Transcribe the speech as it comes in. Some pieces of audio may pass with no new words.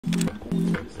Good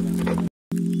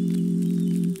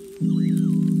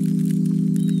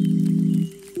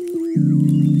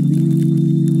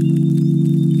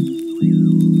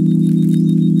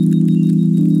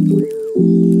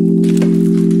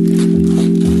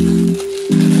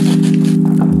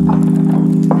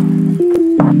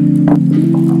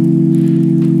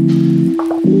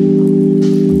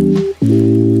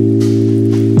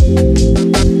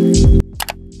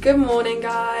morning,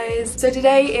 guys. So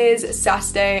today is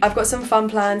Saturday. I've got some fun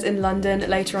plans in London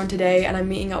later on today and I'm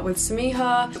meeting up with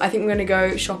Sameeha. I think we're gonna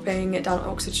go shopping down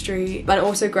Oxford Street and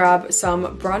also grab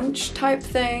some brunch type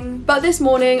thing. But this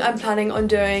morning I'm planning on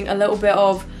doing a little bit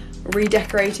of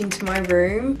redecorating to my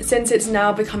room. Since it's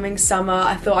now becoming summer,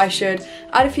 I thought I should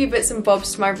add a few bits and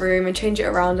bobs to my room and change it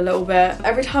around a little bit.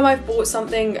 Every time I've bought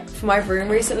something for my room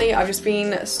recently, I've just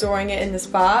been storing it in this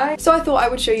bag. So I thought I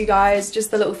would show you guys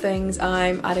just the little things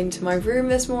I'm adding to my room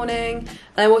this morning.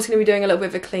 And I'm also going to be doing a little bit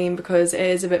of a clean because it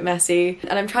is a bit messy.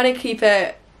 And I'm trying to keep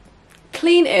it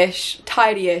clean-ish,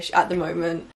 tidy-ish at the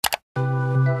moment.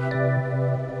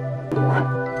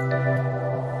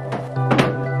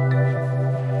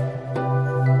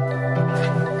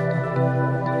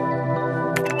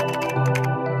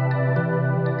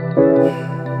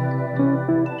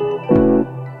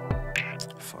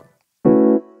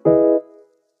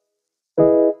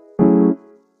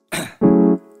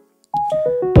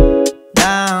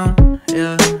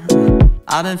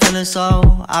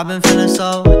 I've been feeling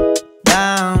so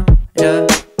down, yeah.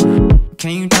 Can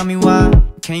you tell me why?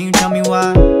 Can you tell me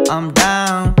why I'm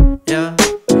down, yeah?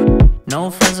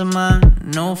 No friends of mine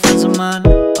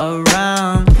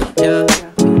around, yeah.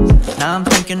 Now I'm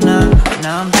thinking I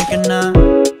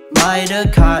might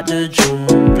have caught the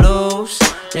June blues,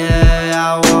 yeah.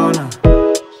 I wanna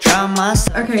try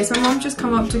myself. Okay, so my mom just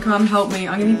come up to come help me.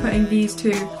 I'm gonna be putting these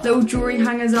two little jewelry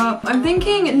hangers up. I'm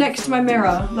thinking next to my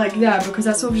mirror, like there, because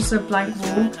that's sort of just a blank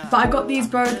wall. But I got these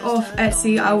both off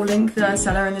Etsy. I will link the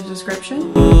seller in the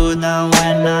description. Ooh, now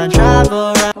when I drive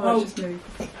around. Oh, just move.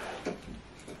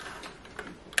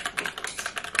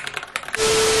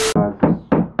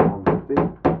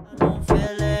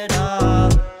 Feel it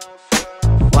all.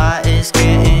 Why it's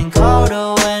getting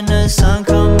colder when the sun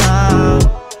come out.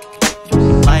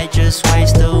 Might just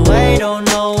waste away, don't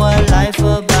know what life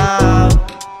about.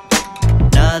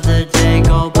 Another day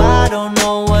go by, don't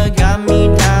know what got me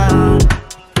down.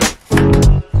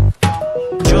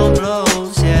 June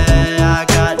blues, yeah, I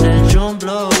got the June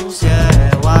blues,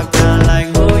 yeah. Walk down like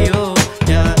who you,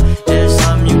 yeah. There's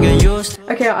something you get used to.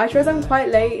 Okay, I suppose I'm quite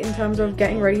late in terms of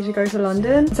getting ready to go to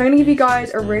London. So I'm gonna give you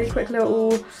guys a really quick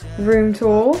little room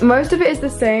tour. Most of it is the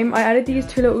same. I added these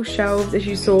two little shelves as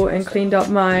you saw and cleaned up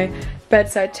my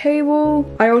bedside table.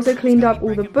 I also cleaned up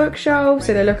all the bookshelves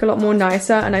so they look a lot more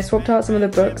nicer, and I swapped out some of the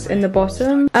books in the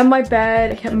bottom. And my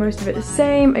bed, I kept most of it the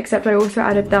same, except I also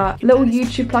added that little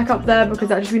YouTube plaque up there because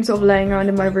that's just been sort of laying around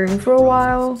in my room for a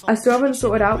while. I still haven't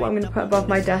sorted out what I'm going to put above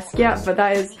my desk yet, but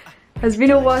that has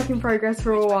been a work in progress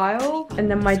for a while.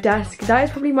 And then my desk, that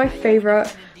is probably my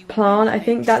favourite plant. I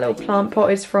think that little plant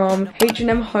pot is from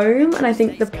H&M Home, and I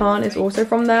think the plant is also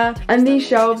from there. And these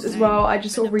shelves as well, I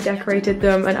just sort of redecorated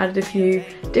them and added a few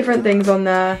different things on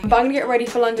there. But I'm gonna get ready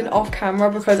for London off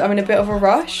camera because I'm in a bit of a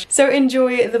rush. So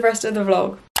enjoy the rest of the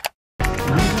vlog.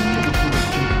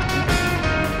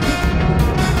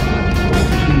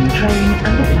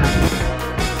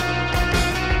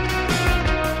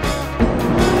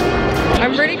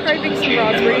 I'm really craving some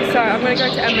raspberries, so I'm gonna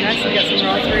go to M&S and get some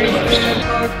raspberries.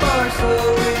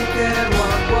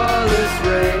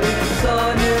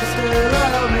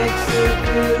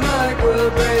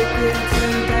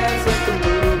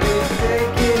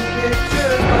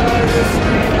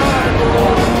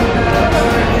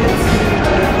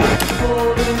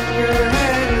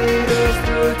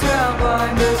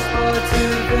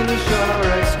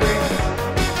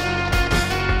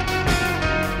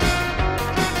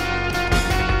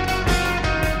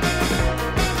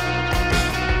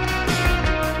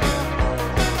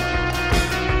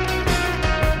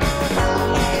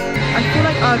 I feel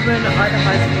like Urban either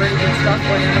has really good stuff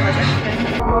or never has anything.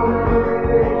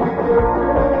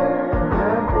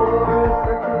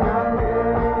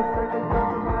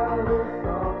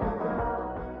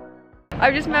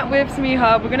 I've just met with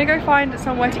Sameeha. We're gonna go find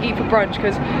somewhere to eat for brunch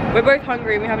because we're both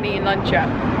hungry and we haven't eaten lunch yet.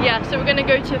 Yeah, so we're gonna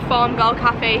go to Farm Girl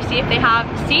Cafe, see if they have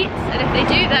seats, and if they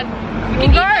do, then we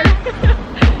can go.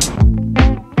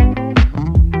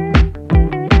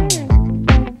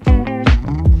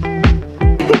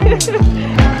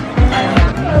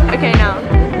 Okay, now.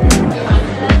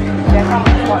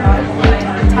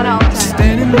 10 out of 10.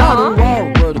 Standing on the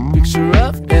wall, but a picture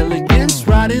of elegance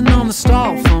riding on the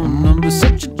stall phone number.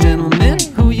 Such a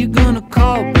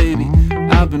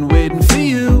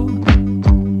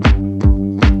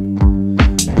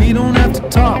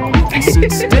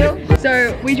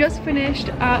just finished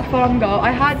at Farm Girl.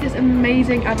 I had this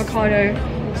amazing avocado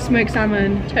smoked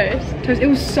salmon toast. It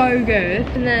was so good.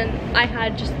 And then I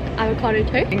had just avocado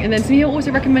toast. And then Sameeha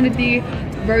also recommended the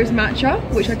rose matcha,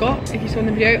 which I got, if you saw in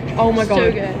the video. Oh my god.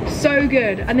 So good. So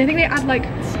good. And I think they add like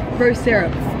rose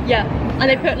syrup. Yeah. And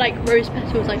they put like rose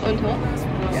petals like on top.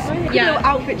 Yeah. Little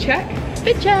outfit check.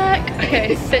 Fit check.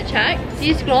 Okay, fit check.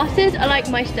 These glasses are like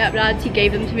my stepdad's, he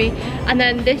gave them to me. And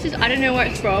then this is, I don't know where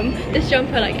it's from. This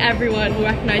jumper, like everyone will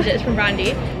recognize it, it's from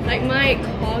Brandy. Like my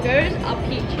cargos are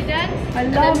peachy then. I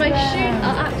love And then my shoes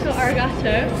are Axel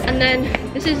Arigato. And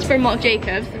then this is from Marc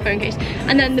Jacobs, the phone case.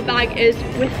 And then the bag is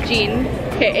with Jean.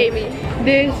 Okay, Amy.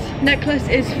 This necklace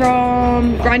is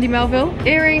from Brandy Melville.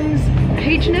 Earrings,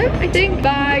 H&M, I think.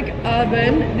 Bag,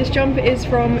 Urban. This jumper is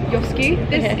from Yoski.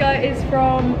 This skirt is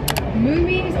from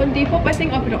Moomies on Depop. I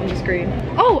think I'll put it on the screen.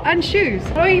 Oh, and shoes.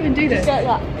 How do I even do this? Get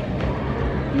that.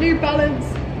 New Balance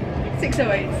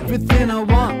 608s. Everything I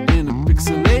want in a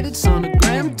pixelated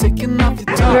sonogram, taking off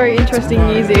your top. Very interesting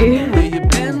Yeezy. Where you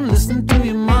been? Listen to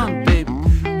your mom, baby.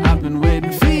 I've been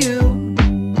waiting for you.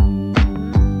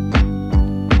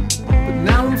 But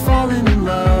now I'm falling in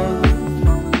love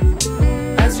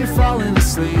as you're falling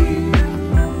asleep.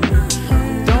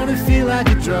 Don't it feel like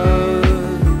a drug?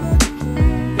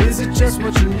 Is it just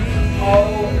what you need?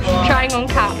 Trying on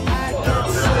cap.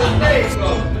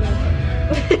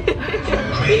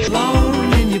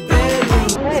 Alone in your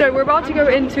bedroom. So we're about to go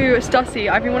into a stussy.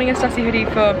 I've been wanting a stussy hoodie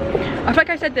for, I feel like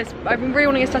I said this, I've been really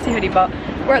wanting a stussy hoodie, but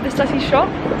we're at the stussy shop.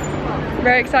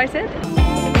 Very excited.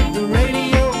 The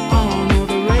radio on or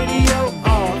the radio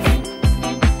off.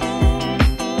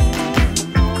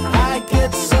 I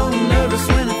get so nervous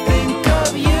when I think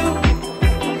of you.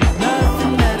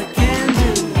 Nothing that I can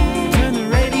do. Turn the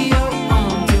radio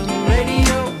on, turn the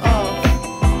radio off.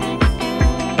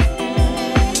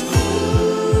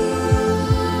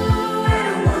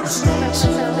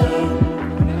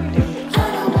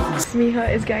 Sameeha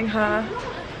is getting her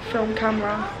film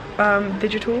camera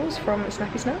digitals from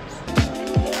Snappy Snaps.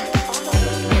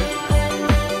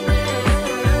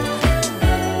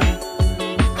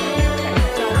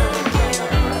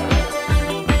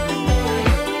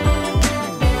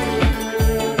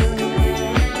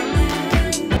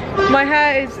 My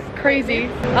hair is crazy,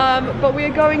 but we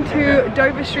are going to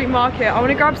Dover Street Market. I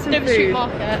want to grab some Dover Street food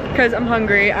Market. because I'm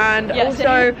hungry, and Yeah,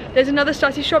 also there's another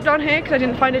stussy shop down here because I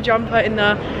didn't find a jumper in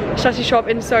the stussy shop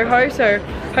in Soho, so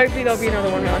hopefully there'll be another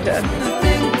one around here.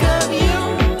 Think of you.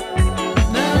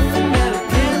 Nothing that I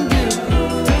can do.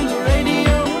 Turn the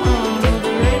radio on, turn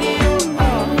the radio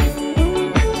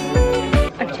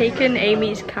off. I've taken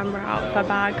Amy's camera out of her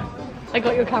bag. I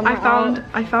got your camera out.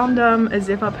 I found a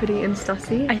zip up hoodie in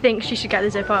stussy. I think she should get the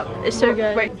zip up. It's so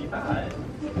good. Wait.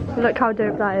 Look how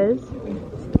dope that is.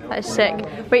 That is sick.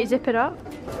 Wait, zip it up.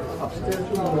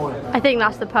 I think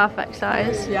that's the perfect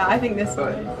size. Yeah, I think this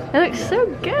one. It looks so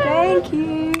good. Thank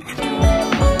you.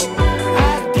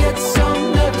 I get so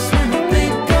nervous when I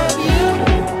think of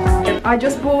you. I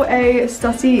just bought a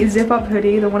stussy zip up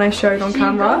hoodie, the one I showed on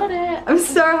camera. got it. I'm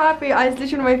so happy. It's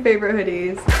literally one of my favorite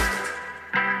hoodies.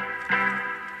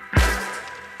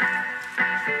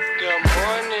 Good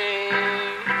morning.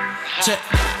 Check.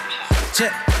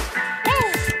 Check.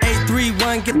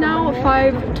 831 get Now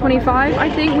 5:25. I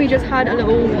think we just had a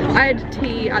little. I had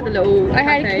tea at the little. I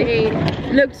had cafe.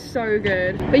 tea. Looked so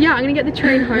good. But yeah, I'm gonna get the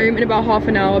train home in about half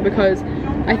an hour because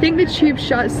I think the tube's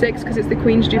shut at 6 because it's the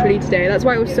Queen's Jubilee today. That's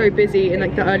why it was so busy in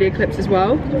like the earlier clips as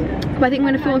well. But I think I'm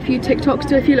gonna film a few TikToks,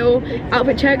 do a few little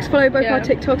outfit checks, follow both our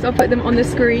TikToks. I'll put them on the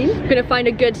screen. I'm gonna find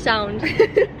a good sound.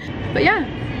 But yeah,